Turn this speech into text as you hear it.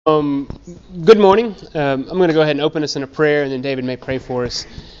Um, Good morning. I'm going to go ahead and open us in a prayer, and then David may pray for us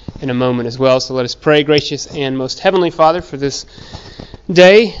in a moment as well. So let us pray. Gracious and most heavenly Father, for this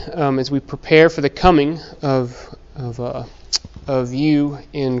day, as we prepare for the coming of you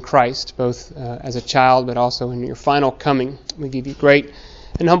in Christ, both as a child, but also in your final coming. We give you great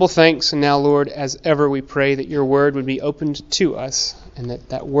and humble thanks. And now, Lord, as ever, we pray that your word would be opened to us, and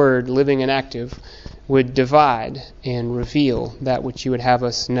that word, living and active, would divide and reveal that which you would have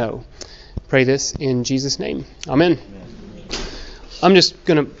us know. Pray this in Jesus' name. Amen. I'm just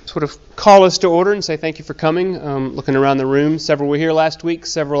going to sort of call us to order and say thank you for coming. Looking around the room, several were here last week,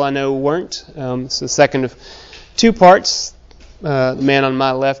 several I know weren't. It's the second of two parts. The man on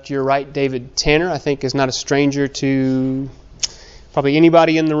my left, your right, David Tanner, I think is not a stranger to probably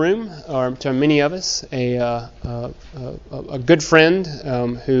anybody in the room, or to many of us, a good friend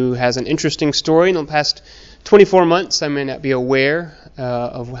who has an interesting story. In the past 24 months, I may not be aware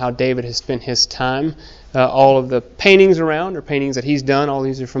of how David has spent his time. All of the paintings around are paintings that he's done. All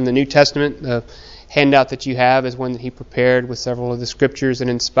these are from the New Testament. The handout that you have is one that he prepared with several of the scriptures that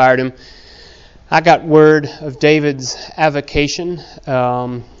inspired him. I got word of David's avocation,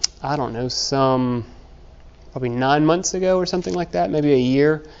 I don't know, probably 9 months ago or something like that, maybe a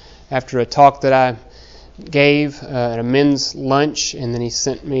year, after a talk that I gave at a men's lunch, and then he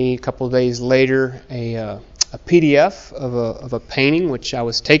sent me a couple of days later a PDF of a painting which I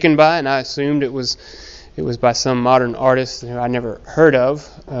was taken by, and I assumed it was by some modern artist who I never heard of,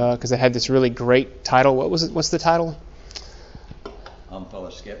 because it had this really great title. What was it? What's the title? I'm full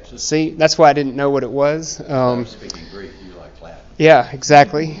of skepticism. See, that's why I didn't know what it was. Speaking Greek, you like Latin. Yeah,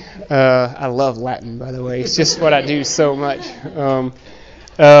 exactly. I love Latin, by the way. It's just what I do so much. And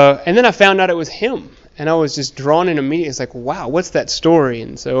then I found out it was him, and I was just drawn in immediately. It's like, wow, what's that story?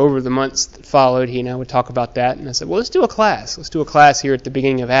 And so over the months that followed, he and I would talk about that. And I said, well, let's do a class. Let's do a class here at the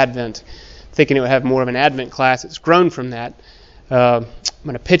beginning of Advent, thinking it would have more of an Advent class. It's grown from that. I'm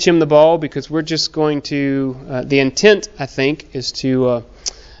going to pitch him the ball because we're just going to, the intent, I think, is to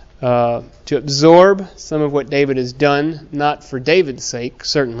absorb some of what David has done, not for David's sake,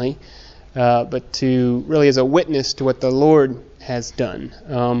 certainly, but to really as a witness to what the Lord has done.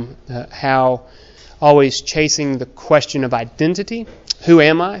 How always chasing the question of identity, who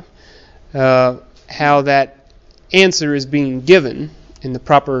am I? How that answer is being given in the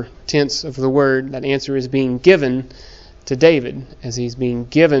proper tense of the word. That answer is being given to David as he's being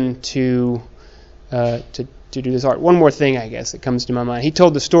given to do this art. One more thing, I guess, that comes to my mind. He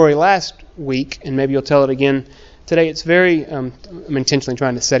told the story last week, and maybe you'll tell it again today. It's very, I'm intentionally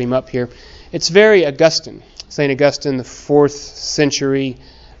trying to set him up here. It's very Augustine. St. Augustine, the 4th century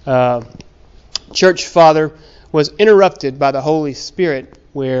church father, was interrupted by the Holy Spirit,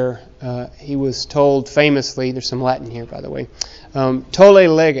 where he was told famously, there's some Latin here, by the way, tolle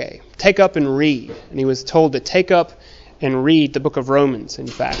lege, take up and read. And he was told to take up and read the book of Romans, in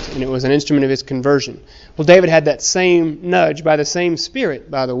fact, and it was an instrument of his conversion. Well, David had that same nudge by the same Spirit,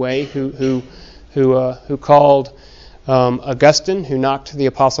 by the way, who called Augustine, who knocked the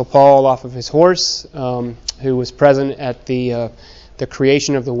Apostle Paul off of his horse, who was present at the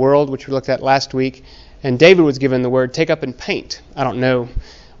creation of the world, which we looked at last week. And David was given the word, take up and paint. I don't know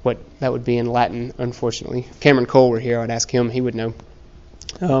what that would be in Latin, unfortunately. If Cameron Cole were here, I would ask him. He would know.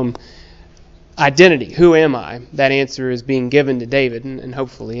 Identity, who am I? That answer is being given to David, and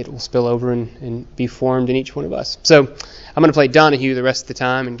hopefully it will spill over and be formed in each one of us. So I'm going to play Donahue the rest of the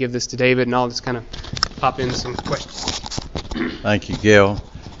time and give this to David, and I'll just kind of pop in some questions. Thank you, Gil.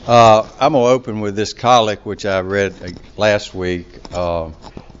 I'm going to open with this collect, which I read last week,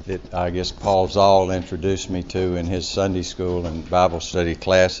 that I guess Paul Zoll introduced me to in his Sunday school and Bible study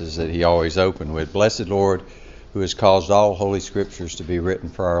classes that he always opened with. Blessed Lord, who has caused all holy scriptures to be written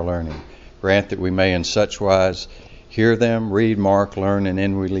for our learning, grant that we may in such wise hear them, read, mark, learn, and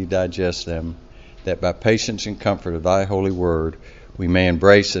inwardly digest them, that by patience and comfort of thy holy word we may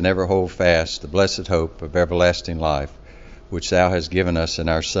embrace and ever hold fast the blessed hope of everlasting life, which thou hast given us in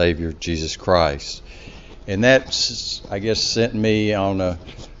our Savior, Jesus Christ. And that, I guess, sent me on a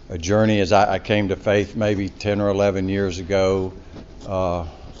journey as I came to faith maybe 10 or 11 years ago,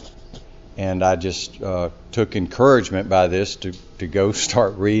 and I just took encouragement by this to go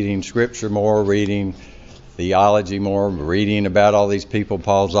start reading Scripture more, reading theology more, reading about all these people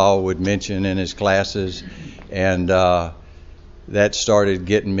Paul Zoll would mention in his classes. And that started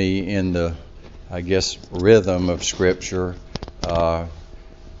getting me in the, I guess, rhythm of Scripture.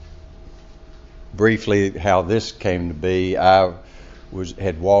 Briefly, how this came to be, I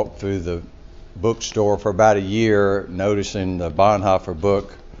had walked through the bookstore for about a year, noticing the Bonhoeffer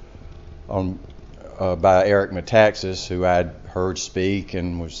book on by Eric Metaxas, who I'd heard speak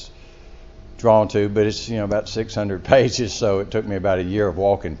and was drawn to, but it's about 600 pages, so it took me about a year of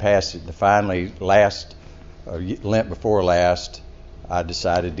walking past it to finally Lent before last, I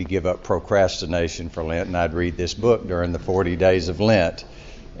decided to give up procrastination for Lent, and I'd read this book during the 40 days of Lent.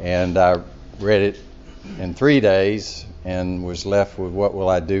 And I read it in 3 days and was left with what will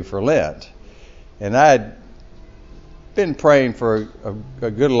I do for Lent. And I'd been praying for a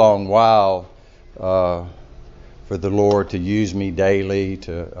good long while for the Lord to use me daily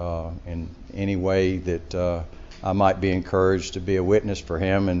to in any way that I might be encouraged to be a witness for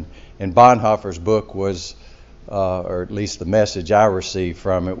Him. And Bonhoeffer's book was, or at least the message I received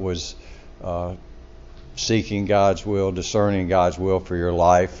from it was seeking God's will, discerning God's will for your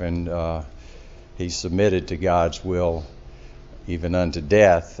life, and he submitted to God's will even unto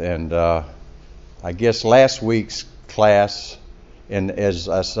death. And I guess last week's class, and as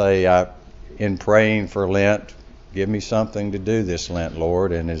I say, in praying for Lent, give me something to do this Lent,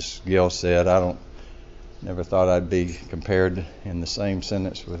 Lord. And as Gil said, never thought I'd be compared in the same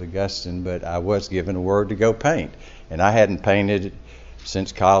sentence with Augustine, but I was given a word to go paint. And I hadn't painted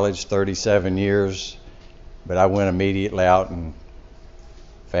since college, 37 years, but I went immediately out and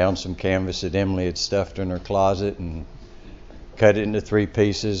found some canvas that Emily had stuffed in her closet and cut it into 3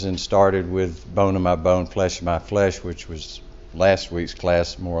 pieces and started with bone of my bone, flesh of my flesh, which was last week's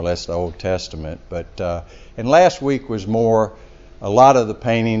class, more or less the Old Testament. But and last week was more, a lot of the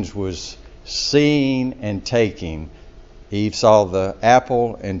paintings was seeing and taking. Eve saw the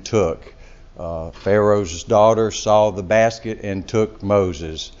apple and took. Pharaoh's daughter saw the basket and took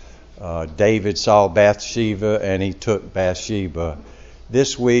Moses. David saw Bathsheba and he took Bathsheba.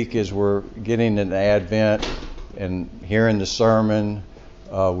 This week, as we're getting into Advent and hearing the sermon,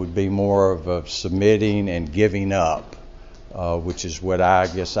 would be more of a submitting and giving up, which is what I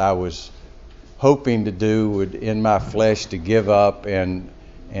guess I was hoping to do in my flesh, to give up and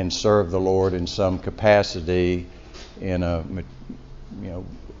serve the Lord in some capacity. And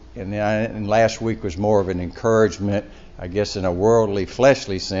last week was more of an encouragement, I guess, in a worldly,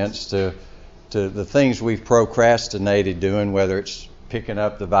 fleshly sense to the things we've procrastinated doing, whether it's picking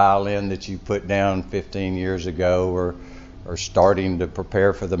up the violin that you put down 15 years ago, or starting to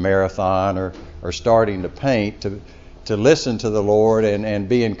prepare for the marathon, or starting to paint, to listen to the Lord and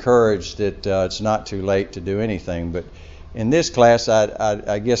be encouraged that it's not too late to do anything. But in this class,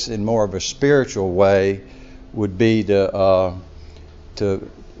 I guess in more of a spiritual way, would be to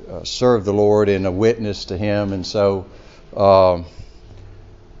serve the Lord in a witness to Him. And so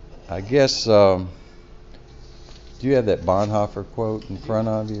I guess, do you have that Bonhoeffer quote in front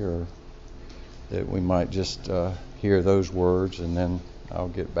of you, or that we might just hear those words and then I'll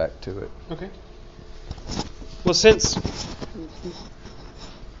get back to it? Okay. Well, since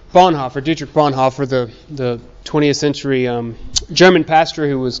Dietrich Bonhoeffer, the 20th century German pastor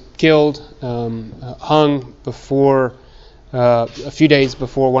who was killed, hung before a few days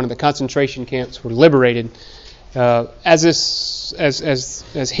before one of the concentration camps were liberated, as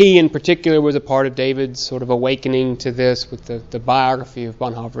he in particular was a part of David's sort of awakening to this with the biography of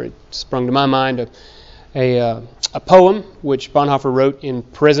Bonhoeffer, it sprung to my mind a poem which Bonhoeffer wrote in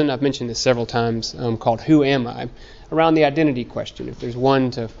prison. I've mentioned this several times, called "Who Am I?" around the identity question. If there's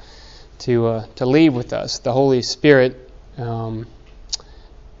one to leave with us, the Holy Spirit,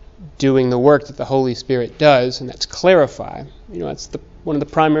 doing the work that the Holy Spirit does, and that's clarify. That's one of the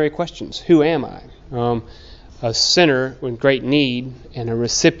primary questions. Who am I? A sinner with great need and a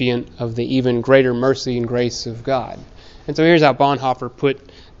recipient of the even greater mercy and grace of God. And so here's how Bonhoeffer put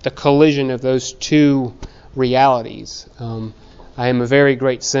the collision of those two realities. I am a very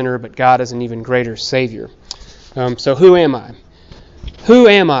great sinner, but God is an even greater Savior. So who am I? Who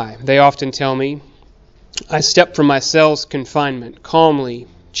am I? They often tell me. I step from my cell's confinement, calmly,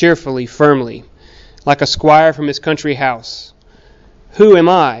 cheerfully, firmly, like a squire from his country house. Who am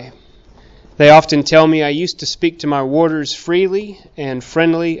I? They often tell me I used to speak to my warders freely and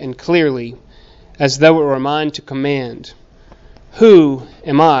friendly and clearly, as though it were mine to command. Who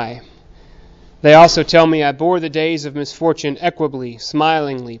am I? They also tell me I bore the days of misfortune equably,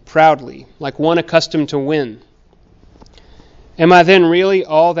 smilingly, proudly, like one accustomed to win. Am I then really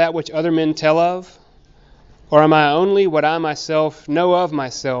all that which other men tell of? Or am I only what I myself know of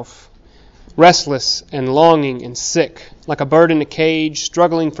myself, restless and longing and sick, like a bird in a cage,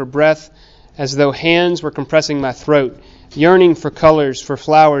 struggling for breath, as though hands were compressing my throat, yearning for colors, for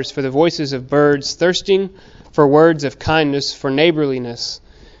flowers, for the voices of birds, thirsting for words of kindness, for neighborliness,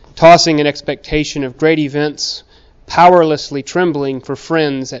 tossing in expectation of great events, powerlessly trembling for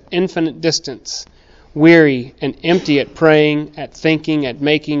friends at infinite distance, weary and empty at praying, at thinking, at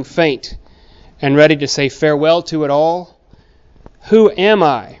making, faint, and ready to say farewell to it all? Who am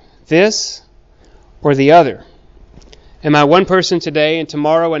I, this or the other? Am I one person today and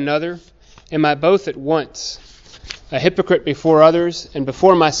tomorrow another? Am I both at once, a hypocrite before others and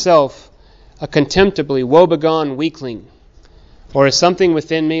before myself, a contemptibly woebegone weakling? Or is something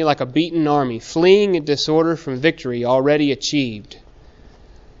within me like a beaten army, fleeing in disorder from victory already achieved?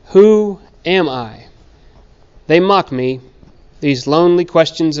 Who am I? They mock me, these lonely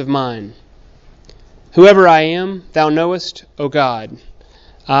questions of mine. Whoever I am, thou knowest, O God,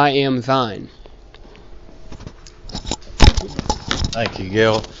 I am thine. Thank you,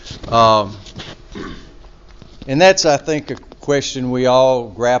 Gil. And that's, I think, a question we all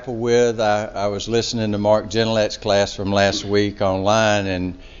grapple with. I was listening to Mark Gentilet's class from last week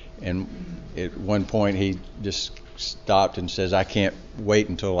online, and at one point he just stopped and says, I can't wait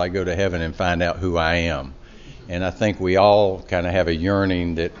until I go to heaven and find out who I am. And I think we all kind of have a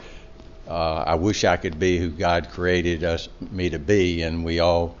yearning that I wish I could be who God created me to be, and we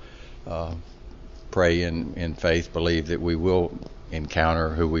all pray in faith, believe that we will encounter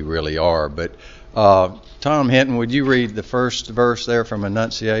who we really are. But Tom Hinton, would you read the first verse there from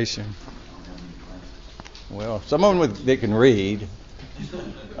Annunciation? Well, someone that can read,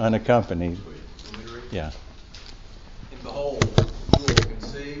 unaccompanied. Yeah. And behold, you will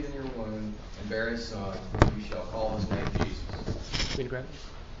conceive in your womb and bear a son, and you shall call his name Jesus. Me to grab it?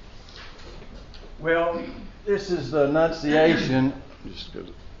 Well, this is the Annunciation to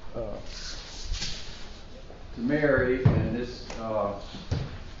Mary, and this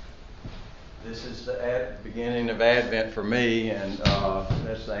is the beginning of Advent for me, and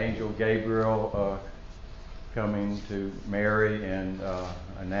that's the angel Gabriel coming to Mary and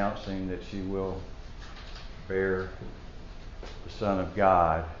announcing that she will bear the Son of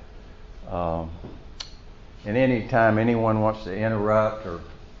God. And any time anyone wants to interrupt or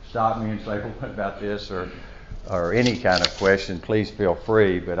stop me and say, well, what about this, or any kind of question, please feel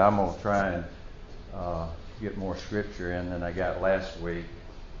free, but I'm going to try and get more scripture in than I got last week.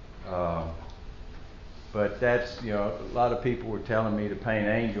 But that's, a lot of people were telling me to paint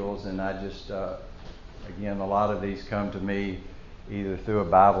angels, and I just, again, a lot of these come to me either through a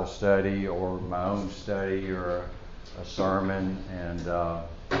Bible study or my own study or a sermon, and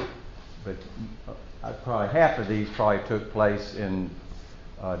but probably half of these probably took place in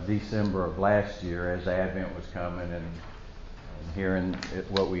December of last year as Advent was coming, and hearing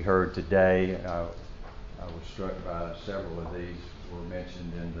what we heard today, I was struck by several of these were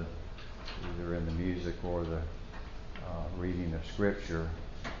mentioned either in the music or the reading of Scripture.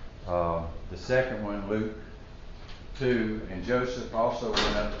 The second one, Luke 2, and Joseph also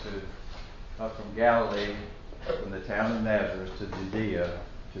went up from Galilee, from the town of Nazareth to Judea,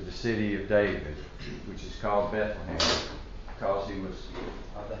 to the city of David, which is called Bethlehem, because he was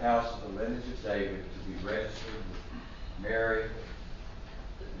of the house of the lineage of David, to be registered with Mary,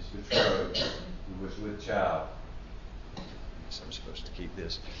 his betrothed, who was with child. So I'm supposed to keep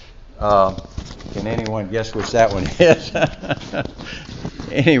this. Can anyone guess which that one is?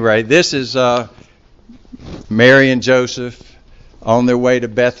 Anyway, this is Mary and Joseph on their way to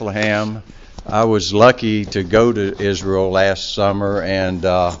Bethlehem. I was lucky to go to Israel last summer, and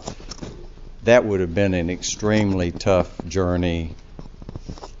that would have been an extremely tough journey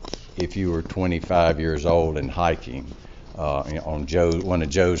if you were 25 years old and hiking on one of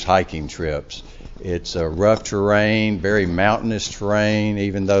Joe's hiking trips. It's a rough terrain, very mountainous terrain,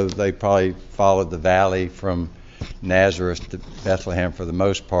 even though they probably followed the valley from Nazareth to Bethlehem for the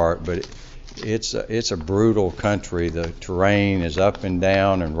most part. But it's a brutal country. The terrain is up and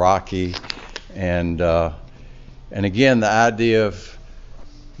down and rocky, and again, the idea of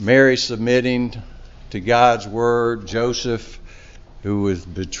Mary submitting to God's word, Joseph, who was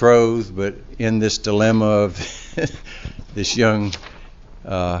betrothed, but in this dilemma of this young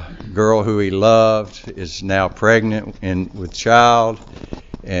girl who he loved is now pregnant and with child,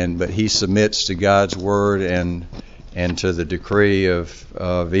 but he submits to God's word and to the decree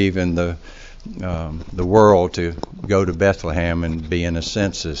of even the world to go to Bethlehem and be in a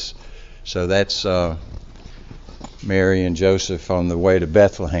census. So that's Mary and Joseph on the way to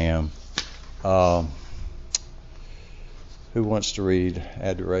Bethlehem. Who wants to read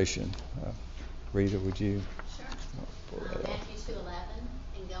Adoration? Rita, would you? Sure. Matthew 2:11,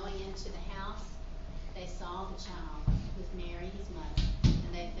 and going into the house, they saw the child with Mary his mother,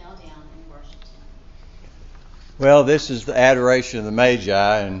 and they fell down and worshipped him. Well, this is the Adoration of the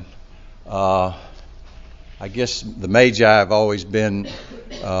Magi, and I guess the Magi have always been,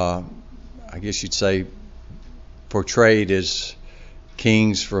 I guess you'd say, portrayed as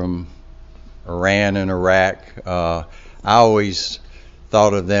kings from Iran and Iraq. I always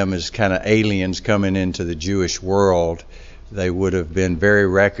thought of them as kind of aliens coming into the Jewish world, they would have been very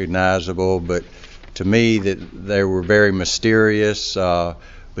recognizable, but to me that they were very mysterious.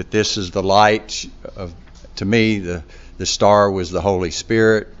 But this is the light of, to me, the star was the Holy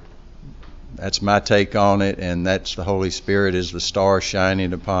Spirit. That's my take on it, and that's the Holy Spirit is the star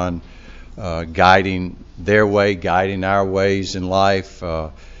shining upon, guiding their way, guiding our ways in life.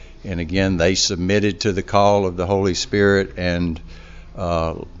 And again, they submitted to the call of the Holy Spirit, and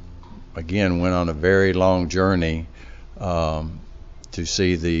again went on a very long journey to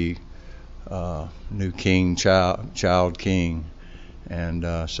see the new king, child king.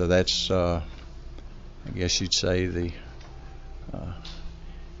 And so that's, I guess you'd say, the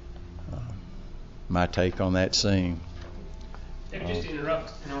my take on that scene. David, just to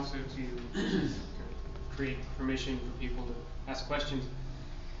interrupt and also to create permission for people to ask questions.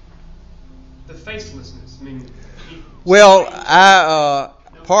 The facelessness, I mean... Well,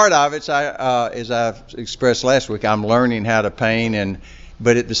 part of it, as I've expressed last week, I'm learning how to paint,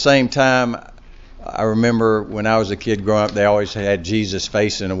 but at the same time, I remember when I was a kid growing up, they always had Jesus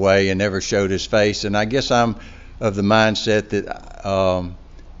facing away and never showed his face. And I guess I'm of the mindset that,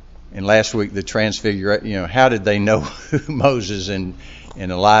 and last week the transfiguration, how did they know who Moses and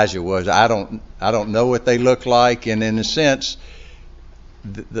Elijah was? I don't know what they look like, and in a sense,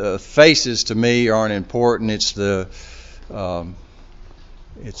 the faces to me aren't important. It's the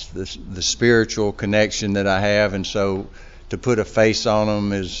spiritual connection that I have, and so to put a face on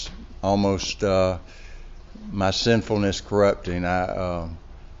them is almost my sinfulness corrupting. But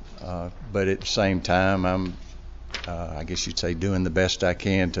at the same time, I'm, I guess you'd say, doing the best I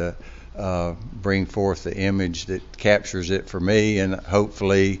can to bring forth the image that captures it for me, and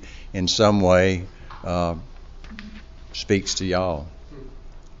hopefully in some way speaks to y'all.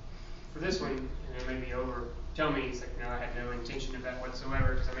 For this one, maybe tell me, it's like, I had no intention of that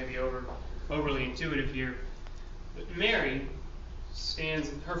whatsoever, because I may be overly intuitive here. But Mary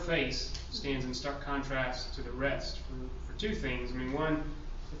her face stands in stark contrast to the rest for two things. I mean, one,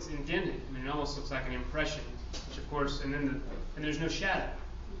 it's indented. I mean, it almost looks like an impression, which of course, and there's no shadow.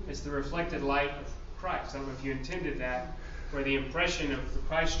 It's the reflected light of Christ. I don't know if you intended that, where the impression of the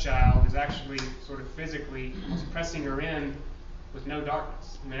Christ child is actually sort of physically almost pressing her in with no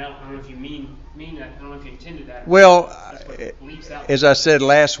darkness. I mean, I don't know if you mean that. I don't know if you intended that. Well, Out. As I said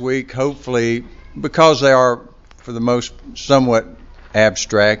last week, hopefully, because they are, for the most, somewhat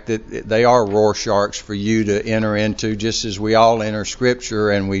abstract, that they are Rorschachs for you to enter into, just as we all enter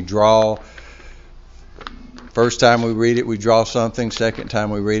Scripture and we draw. First time we read it, we draw something. Second time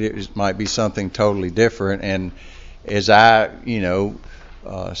we read it, it might be something totally different. And as I,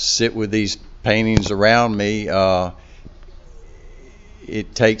 sit with these paintings around me,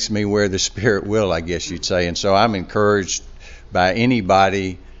 it takes me where the Spirit will, I guess you'd say. And so I'm encouraged by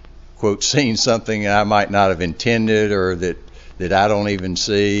anybody, quote, seeing something I might not have intended or that I don't even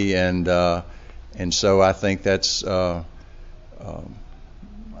see. And so I think that's, I'm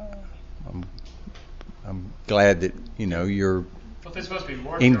glad that, you're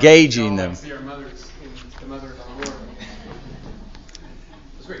engaging them. The mother of the Lord.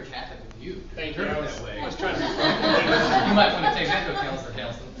 It's very Catholic of you. Thank you. I was trying to You might want to take that to account for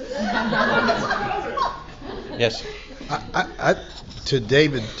counseling. Yes. To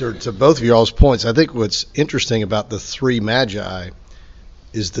David, or to both of y'all's points, I think what's interesting about the three magi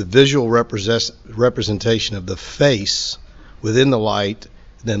is the visual representation of the face within the light,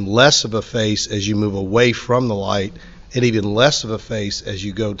 then less of a face as you move away from the light, and even less of a face as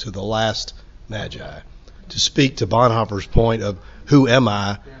you go to the last magi. To speak to Bonhoeffer's point of who am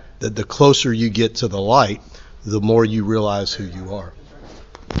I, that the closer you get to the light, the more you realize who you are.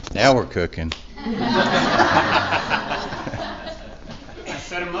 Now we're cooking. I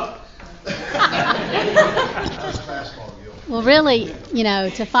set him up. Well, really,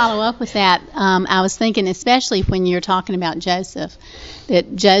 to follow up with that, I was thinking, especially when you're talking about Joseph,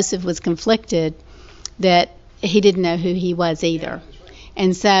 that Joseph was conflicted, that he didn't know who he was either.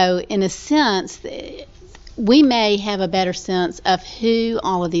 And so, in a sense, we may have a better sense of who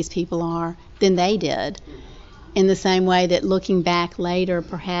all of these people are than they did. In the same way that looking back later,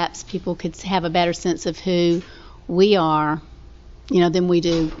 perhaps people could have a better sense of who we are, than we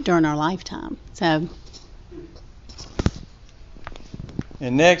do during our lifetime. So.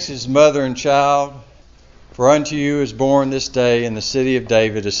 And next is mother and child. For unto you is born this day in the city of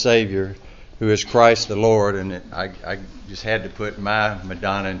David a Savior, who is Christ the Lord. And I just had to put my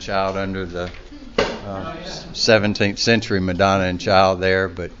Madonna and Child under the 17th century Madonna and Child there,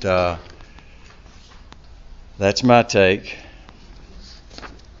 but that's my take.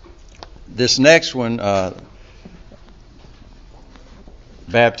 This next one,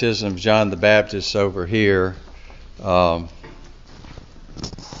 baptism of John the Baptist over here.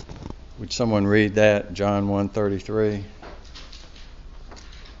 Would someone read that? John 1:33.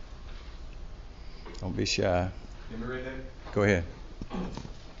 Don't be shy. Can we read that? Go ahead.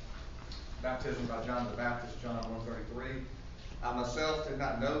 Baptism by John the Baptist, John 1:33. I myself did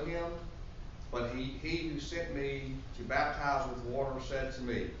not know him, but he who sent me to baptize with water said to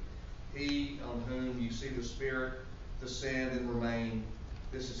me, he on whom you see the Spirit descend and remain,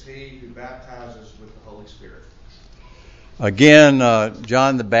 this is he who baptizes with the Holy Spirit. Again,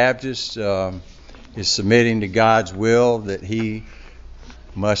 John the Baptist is submitting to God's will that he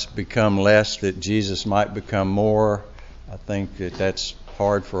must become less, that Jesus might become more. I think that that's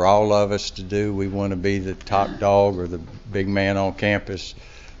hard for all of us to do. We want to be the top dog or the big man on campus.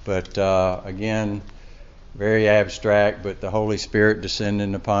 But again, very abstract, but the Holy Spirit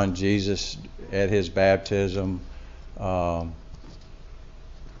descending upon Jesus at his baptism. And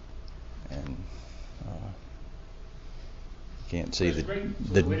can't see There's great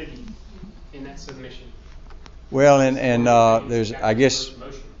fluidity in that submission. Well, and there's, I guess,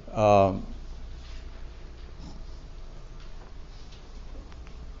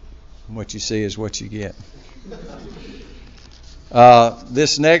 what you see is what you get.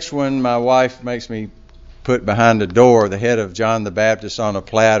 This next one, my wife makes me put behind the door the head of John the Baptist on a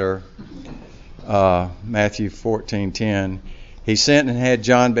platter. Matthew 14:10. He sent and had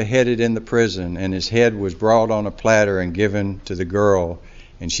John beheaded in the prison, and his head was brought on a platter and given to the girl,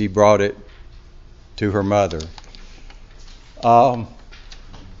 and she brought it to her mother.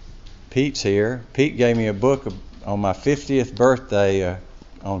 Pete's here. Pete gave me a book on my 50th birthday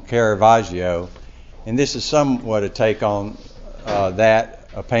on Caravaggio, and this is somewhat a take on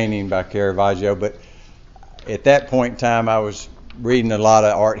a painting by Caravaggio, but at that point in time I was reading a lot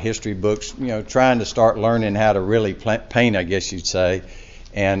of art history books, trying to start learning how to really paint, I guess you'd say.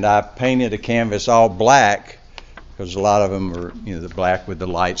 And I painted a canvas all black, because a lot of them were, the black with the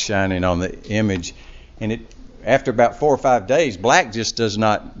light shining on the image. And after about 4 or 5 days, black just does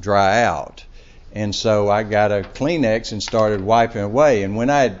not dry out. And so I got a Kleenex and started wiping away. And when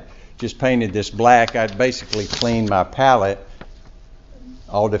I had just painted this black, I'd basically cleaned my palette,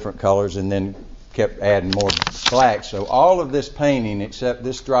 all different colors, and then kept adding more black. So all of this painting, except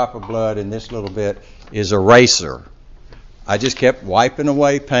this drop of blood and this little bit, is eraser. I just kept wiping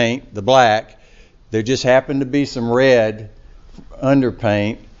away paint, the black. There just happened to be some red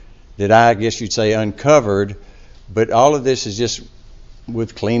underpaint that I guess you'd say uncovered, but all of this is just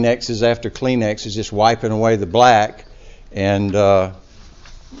with Kleenexes after Kleenexes, just wiping away the black. And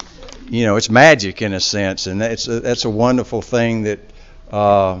it's magic in a sense, and that's a wonderful thing that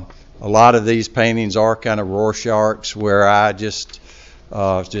a lot of these paintings are kind of Rorschachs, where I just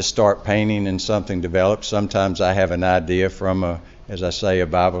start painting and something develops. Sometimes I have an idea from as I say, a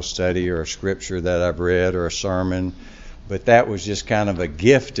Bible study or a scripture that I've read or a sermon. But that was just kind of a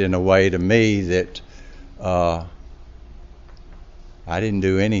gift in a way to me that I didn't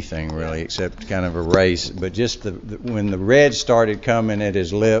do anything really except kind of erase. But just when the red started coming at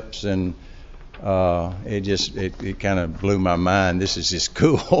his lips, and it kind of blew my mind. This is just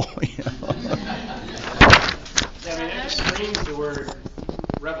cool. Yeah, that just screams the word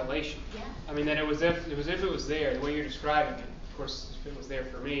revelation. Yeah. I mean, that it was if it was there, the way you're describing it. Of course, if it was there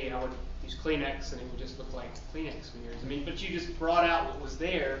for me, I would use Kleenex, and it would just look like Kleenex fingers. I mean, but you just brought out what was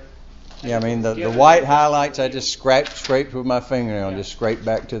there. Yeah, I mean, the white highlights I just scraped with my fingernail and just scraped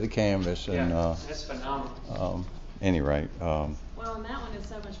back to the canvas. And that's phenomenal. Any rate. Well, and that one is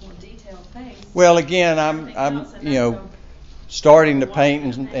so much more detailed things. Well, again, I'm starting to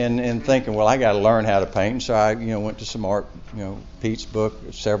paint and thinking, well, I got to learn how to paint. So I, went to some art, Pete's book.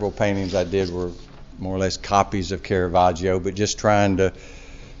 Several paintings I did were more or less copies of Caravaggio, but just trying to,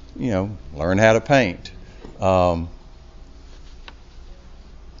 learn how to paint.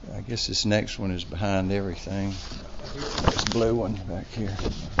 I guess this next one is behind everything. This blue one back here.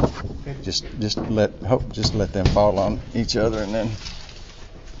 Just let them fall on each other, and then.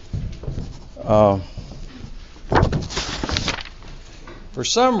 For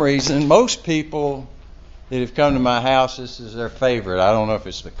some reason, most people that have come to my house, this is their favorite. I don't know if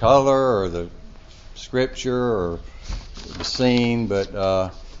it's the color or the scripture or the scene, but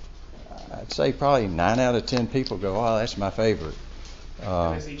I'd say probably 9 out of 10 people go, "Oh, that's my favorite."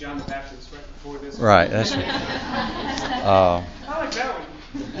 I see John the Baptist right before this. Right. That's. I like that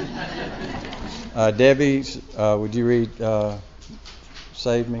one. Debbie, would you read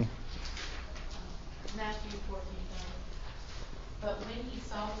 "Save Me"? Matthew 14:5. But when he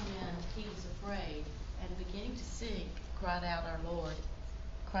saw the men, he was afraid, and beginning to sink, cried out,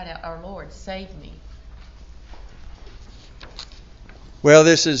 "Our Lord, save me." Well,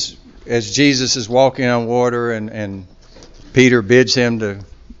 this is as Jesus is walking on water, and Peter bids him to,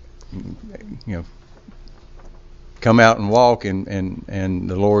 come out and walk, and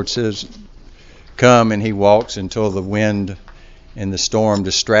the Lord says, come, and he walks until the wind and the storm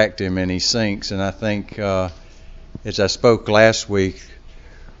distract him and he sinks. And I think, as I spoke last week,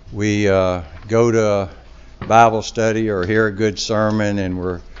 we go to a Bible study or hear a good sermon, and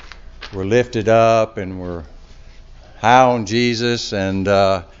we're lifted up and we're high on Jesus, and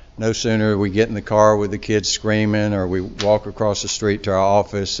no sooner we get in the car with the kids screaming, or we walk across the street to our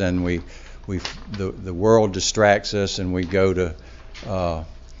office, and the world distracts us, and we go to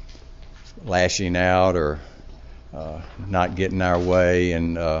lashing out or not getting our way,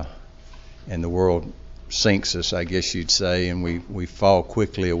 and the world sinks us, I guess you'd say, and we fall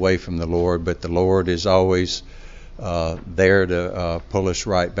quickly away from the Lord. But the Lord is always there to pull us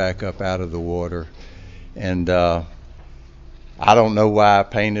right back up out of the water. And I don't know why I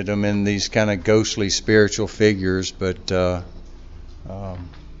painted them in these kind of ghostly spiritual figures, but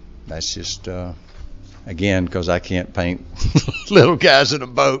that's just, again, because I can't paint little guys in a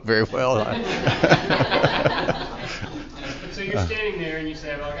boat very well. So you're standing there and you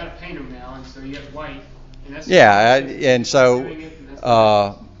say, well, I got to paint them now, and so you have white. And that's and so,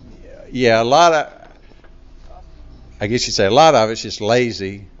 a lot of, I guess you'd say a lot of it's just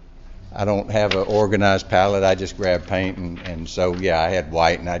lazy. I don't have an organized palette. I just grab paint, and so, I had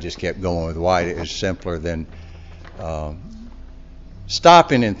white, and I just kept going with white. It was simpler than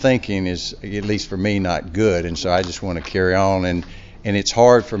stopping and thinking is, at least for me, not good, and so I just want to carry on. And it's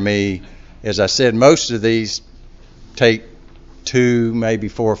hard for me. As I said, most of these take 2, maybe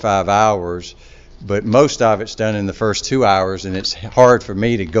 4 or 5 hours, but most of it's done in the first 2 hours, and it's hard for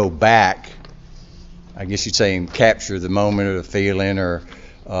me to go back, I guess you'd say, and capture the moment or the feeling, or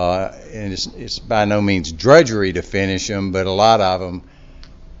and it's by no means drudgery to finish them, but a lot of them,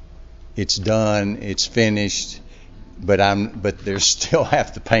 it's done, it's finished, but there's still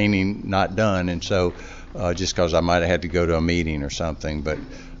half the painting not done, and so just because I might have had to go to a meeting or something, but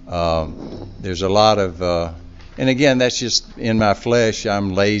there's a lot of, and again, that's just in my flesh.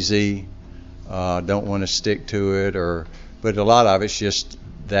 I'm lazy, don't want to stick to it, but a lot of it's just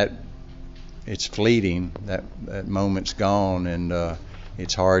that it's fleeting. That moment's gone, and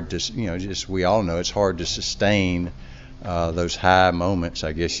it's hard to, we all know it's hard to sustain those high moments,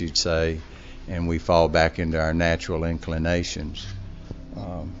 I guess you'd say, and we fall back into our natural inclinations.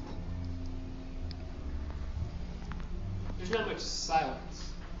 There's not much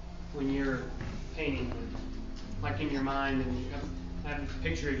silence when you're painting, like in your mind, and you have a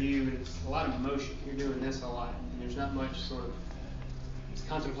picture of you, and it's a lot of emotion. You're doing this a lot, and there's not much sort of, is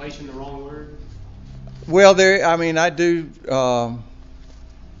contemplation the wrong word? Well, I do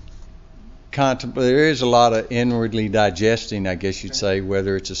contemplate. There is a lot of inwardly digesting, I guess you'd say,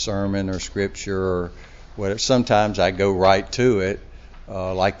 whether it's a sermon or scripture or whatever. Sometimes I go right to it,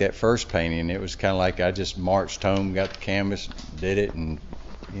 like that first painting. It was kind of like I just marched home, got the canvas, did it, and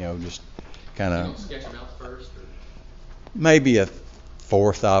just kind of. You don't sketch them out first, or? Maybe a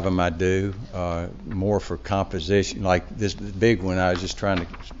fourth of them I do, more for composition. Like this big one, I was just trying to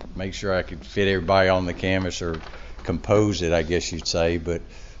make sure I could fit everybody on the canvas or compose it, I guess you'd say. But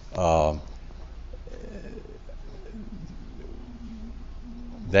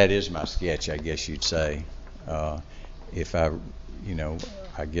that is my sketch, I guess you'd say. If I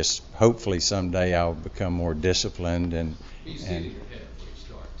guess hopefully someday I'll become more disciplined and. You see it in your head before you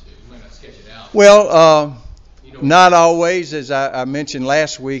start too. You might not sketch it out. Well, not always. As I mentioned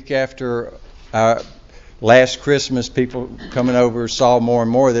last week, after last Christmas, people coming over saw more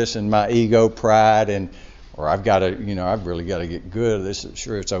and more of this, and my ego, pride, I've really got to get good at this.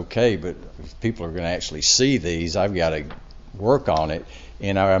 Sure, it's okay, but if people are going to actually see these, I've got to work on it.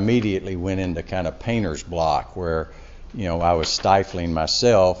 And I immediately went into kind of painter's block where, I was stifling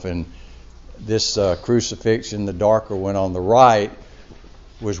myself. And this crucifixion, the darker one on the right,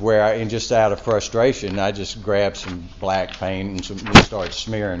 was where and just out of frustration, I just grabbed some black paint and just started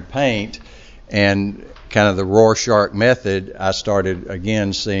smearing paint. And kind of the Rorschach method, I started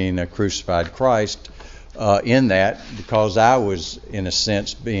again seeing a crucified Christ in that, because I was, in a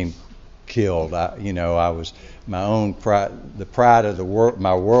sense, being killed. I was my own pride. The pride of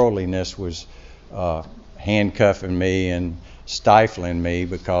my worldliness was handcuffing me and stifling me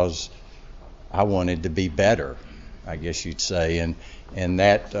because I wanted to be better, I guess you'd say, and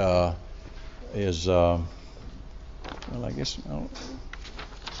that is well, I guess on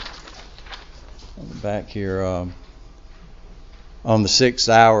the back here. On the 6th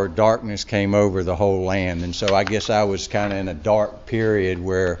hour, darkness came over the whole land, and so I guess I was kind of in a dark period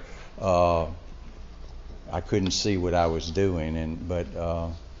where I couldn't see what I was doing, but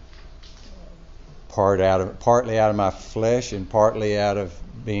partly out of my flesh and partly out of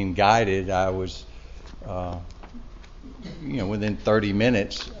being guided. I was, within 30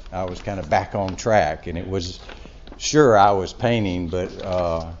 minutes, I was kind of back on track, and it was sure I was painting,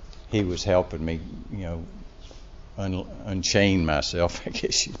 but he was helping me, unchain myself, I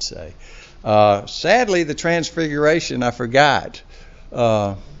guess you'd say. Sadly, the Transfiguration I forgot.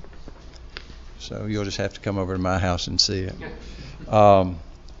 So you'll just have to come over to my house and see it.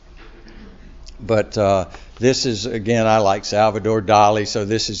 But this is, again, I like Salvador Dali, so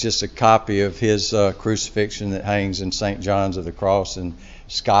this is just a copy of his crucifixion that hangs in St. John's of the Cross in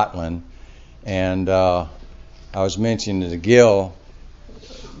Scotland. And I was mentioning to Gil,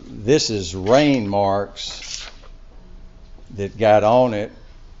 this is rain marks that got on it,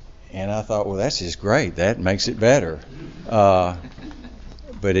 and I thought, well, that's just great. That makes it better.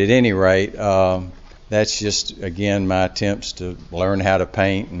 But at any rate, that's just, again, my attempts to learn how to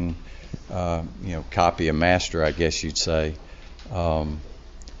paint and, copy a master, I guess you'd say.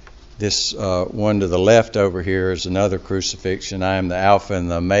 This one to the left over here is another crucifixion. I am the Alpha and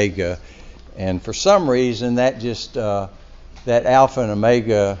the Omega. And for some reason, that just, that Alpha and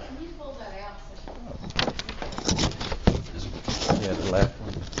Omega... Can you pull that out? Yeah, the left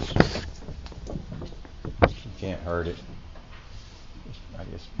one. You can't hurt it. I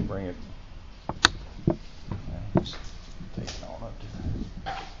guess bring it. Just take it on up to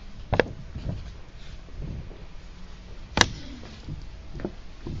there.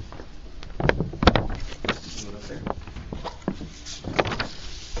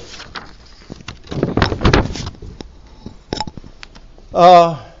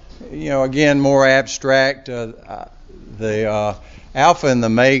 Again, more abstract. The Alpha and the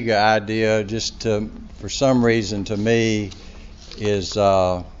Omega idea, just for some reason to me, is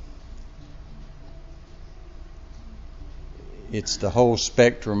it's the whole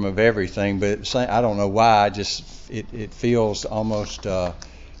spectrum of everything. But I don't know why. It feels almost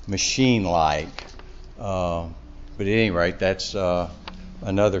machine-like. But at any rate, that's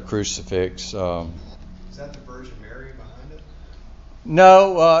another crucifix. Is that the Virgin Mary behind it?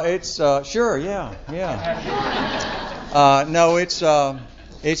 No, it's sure, yeah. No, it's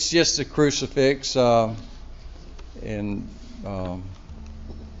just a crucifix, and I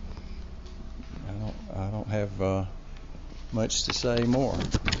don't have much to say more.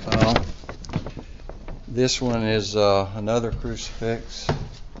 This one is another crucifix.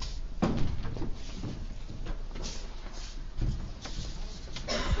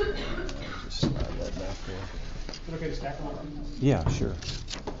 Just slide that back there. Is it okay to stack them up? Yeah, sure.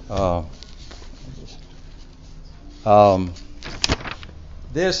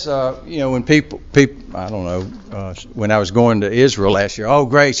 This, when people, I don't know, when I was going to Israel last year, oh,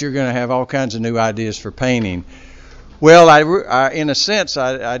 Grace, you're going to have all kinds of new ideas for painting. Well, I in a sense,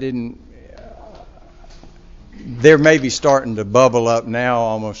 I didn't. They're maybe starting to bubble up now,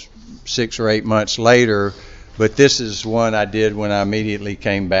 almost 6 or 8 months later. But this is one I did when I immediately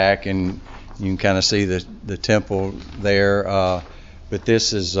came back, and you can kind of see the temple there. But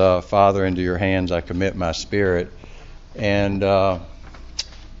this is Father, into your hands I commit my spirit. And so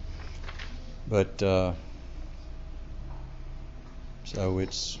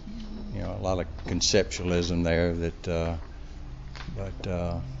it's a lot of conceptualism there that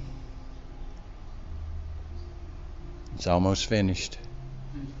but it's almost finished.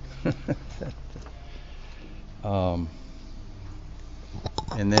 And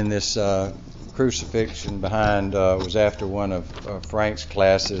then this crucifixion behind was after one of Frank's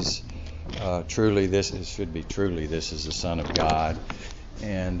classes. Truly this is the Son of God.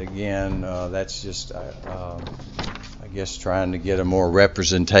 And again, that's just, I guess, trying to get a more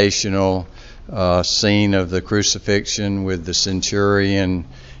representational scene of the crucifixion with the centurion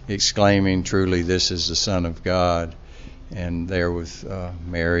exclaiming, "Truly, this is the Son of God," and there with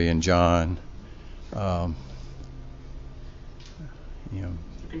Mary and John.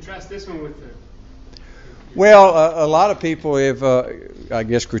 Contrast this one with the... Well, a lot of people have, I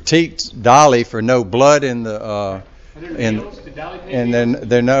guess, critiqued Dali for no blood in the... and then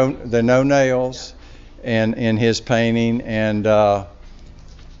there are no nails in his painting, and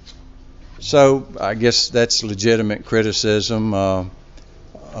so I guess that's legitimate criticism. A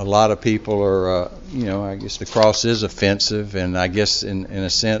lot of people are, I guess the cross is offensive, and I guess in a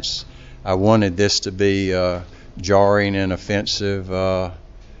sense I wanted this to be jarring and offensive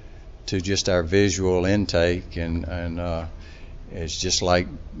to just our visual intake, and it's just like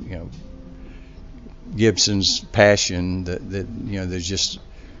Gibson's Passion, that there's just,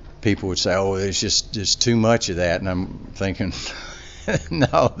 people would say, oh, there's too much of that, and I'm thinking,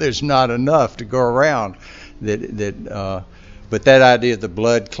 no, there's not enough to go around. But that idea of the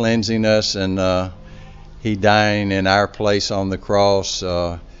blood cleansing us, and he dying in our place on the cross,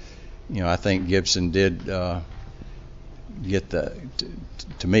 I think Gibson did get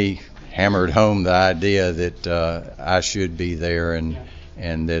to me, hammered home the idea that I should be there, and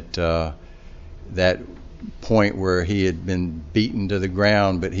that that point where he had been beaten to the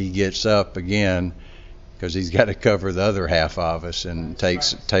ground, but he gets up again because he's got to cover the other half of us, and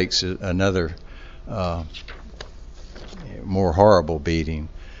takes another more horrible beating.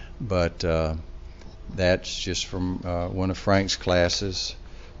 But that's just from one of Frank's classes.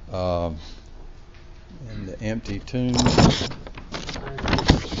 And the empty tomb.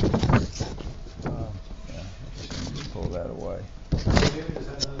 Pull that away.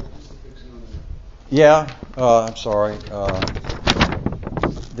 Yeah, I'm sorry.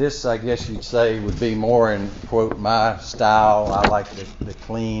 This, I guess you'd say, would be more in, quote, my style. I like the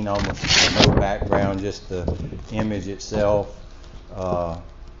clean, almost no background, just the image itself. I've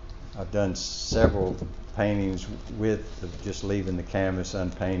done several paintings with just leaving the canvas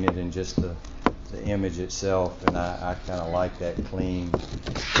unpainted and just the image itself, and I kind of like that clean.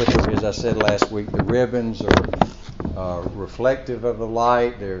 But as I said last week, the ribbons are reflective of the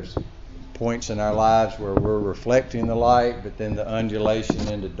light. There's points in our lives where we're reflecting the light, but then the undulation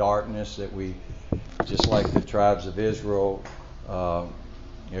into darkness that we, just like the tribes of Israel,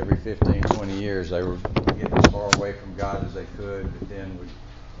 every 15, 20 years they were getting as far away from God as they could, but then would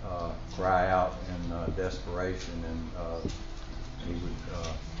cry out in desperation, and he would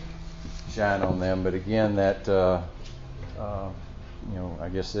shine on them. But again, that I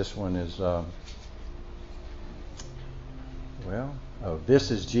guess this one is this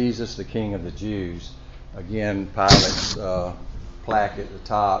is Jesus, the King of the Jews. Again, Pilate's plaque at the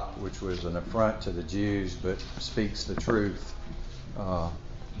top, which was an affront to the Jews, but speaks the truth, though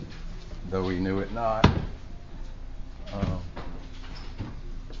he knew it not.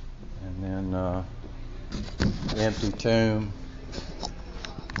 And then the empty tomb.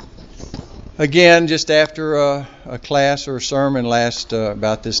 Again, just after a class or a sermon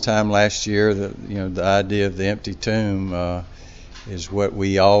about this time last year, the idea of the empty tomb is what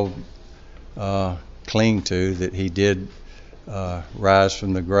we all cling to, that he did rise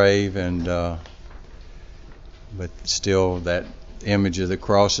from the grave, and but still that image of the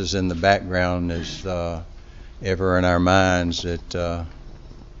cross is in the background, is ever in our minds, that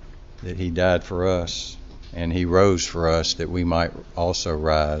he died for us and he rose for us that we might also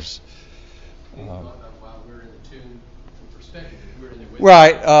rise. While we're in the tomb, from perspective, we're in there with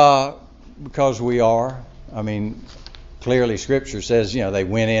Right, because we are. I mean, clearly Scripture says, they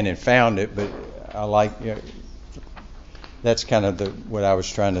went in and found it, but I like, that's kind of what I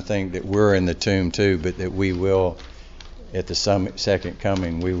was trying to think, that we're in the tomb too, but that we will, at the second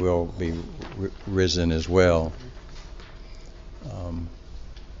coming, we will be risen as well.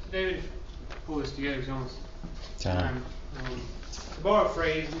 David, pull this together, it's almost time. To borrow a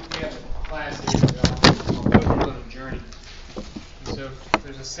phrase, we have a class here on a journey. And so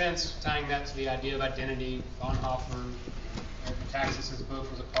there's a sense tying that to the idea of identity. Bonhoeffer, Taxis's book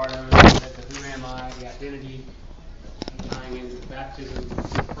was a part of it. That the who am I, the identity, tying into the baptism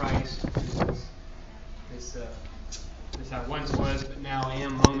of Christ. This I once was, but now I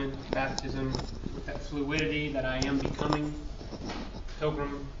am moment of baptism, with that fluidity that I am becoming,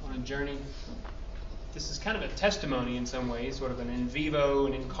 pilgrim on a journey. This is kind of a testimony in some ways, sort of an in vivo,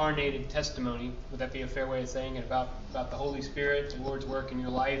 an incarnated testimony. Would that be a fair way of saying it about the Holy Spirit, the Lord's work in your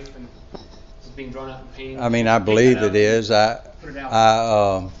life, and this is being drawn out in pain? I mean, I believe it is. I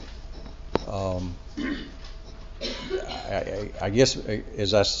guess,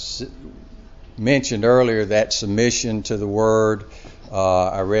 as I mentioned earlier, that submission to the Word.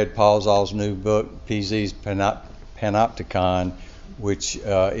 I read Paul Zoll's new book, PZ's Panopticon, which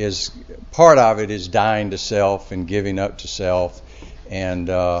is part of it is dying to self and giving up to self, and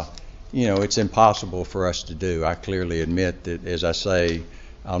it's impossible for us to do. I clearly admit that, as I say,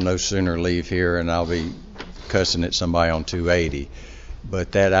 I'll no sooner leave here and I'll be cussing at somebody on 280.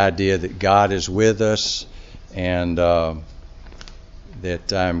 But that idea that God is with us, and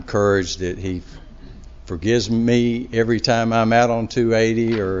that I'm encouraged that He forgives me every time I'm out on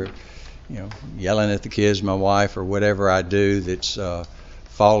 280, or yelling at the kids, my wife, or whatever I do that's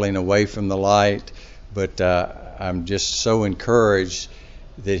falling away from the light. But I'm just so encouraged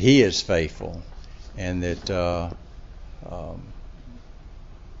that He is faithful, and that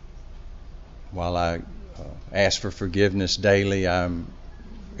while I ask for forgiveness daily, I'm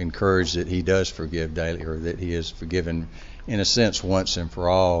encouraged that He does forgive daily, or that He is forgiven in a sense once and for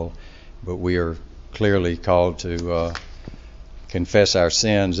all. But we are clearly called to confess our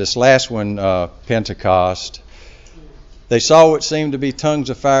sins. This last one, Pentecost, They saw what seemed to be tongues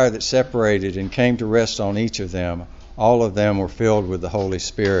of fire that separated and came to rest on each of them. All of them were filled with the Holy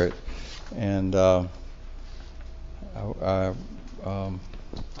Spirit. And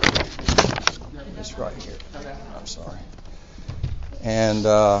it's right here. I'm sorry. And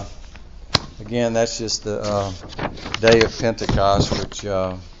again, that's just the day of Pentecost, which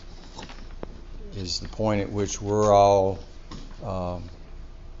is the point at which we're all,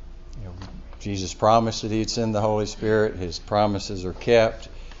 Jesus promised that He'd send the Holy Spirit. His promises are kept,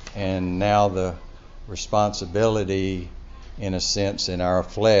 and now the responsibility, in a sense, in our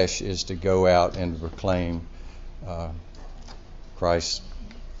flesh, is to go out and proclaim Christ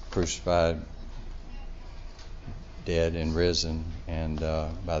crucified, dead, and risen. And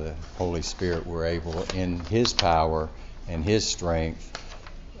by the Holy Spirit, we're able, in His power and His strength,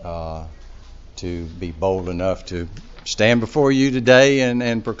 to be bold enough to stand before you today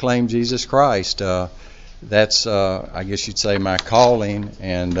and proclaim Jesus Christ. That's, I guess you'd say, my calling.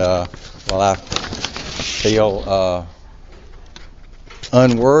 And while I feel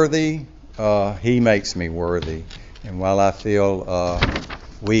unworthy, He makes me worthy. And while I feel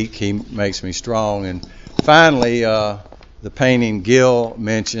weak, He makes me strong. And finally, the painting Gil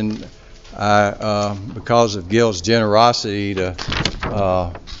mentioned, because of Gil's generosity to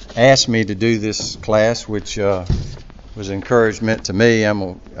ask me to do this class, which was encouragement to me.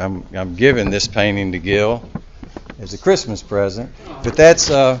 I'm giving this painting to Gil as a Christmas present. But this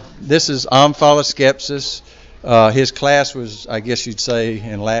is Omphalos Skepsis. His class was, I guess you'd say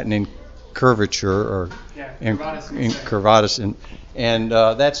in Latin, in curvature, or curvatus. And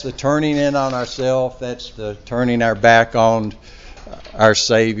that's the turning in on ourselves. That's the turning our back on our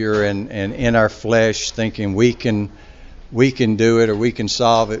Savior and in our flesh, thinking we can do it or we can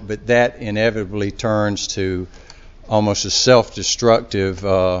solve it. But that inevitably turns to almost a self-destructive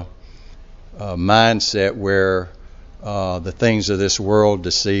mindset where the things of this world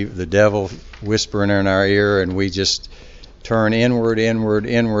deceive, the devil whispering in our ear, and we just turn inward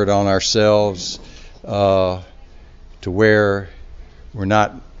on ourselves to where we're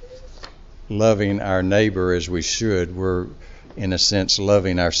not loving our neighbor as we should. We're, in a sense,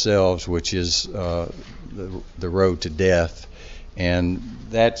 loving ourselves, which is the road to death. And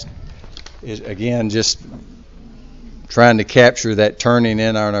that is, again, just trying to capture that turning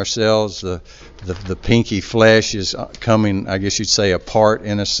in on ourselves. The pinky flesh is coming, I guess you'd say, apart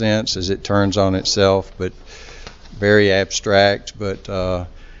in a sense as it turns on itself, but very abstract. But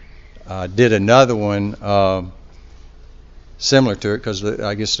I did another one similar to it, because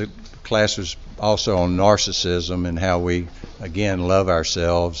I guess the class was also on narcissism and how we, again, love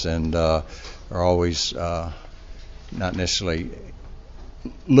ourselves and are always not necessarily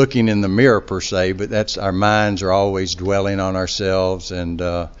looking in the mirror per se, but that's our minds are always dwelling on ourselves, and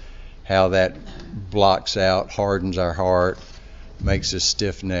how that blocks out, hardens our heart, makes us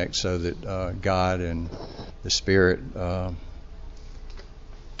stiff-necked, so that God and the Spirit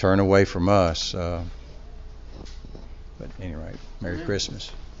turn away from us. But anyway, Merry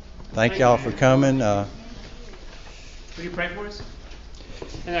Christmas. Thank y'all for coming. Would you pray for us?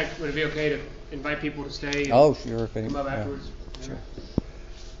 And would it be okay to invite people to stay? Oh, sure. Come up afterwards. Sure.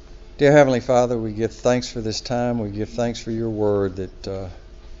 Dear Heavenly Father, we give thanks for this time. We give thanks for your word that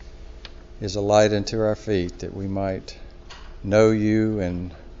is a light unto our feet, that we might know you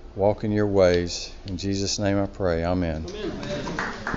and walk in your ways. In Jesus' name I pray. Amen. Amen.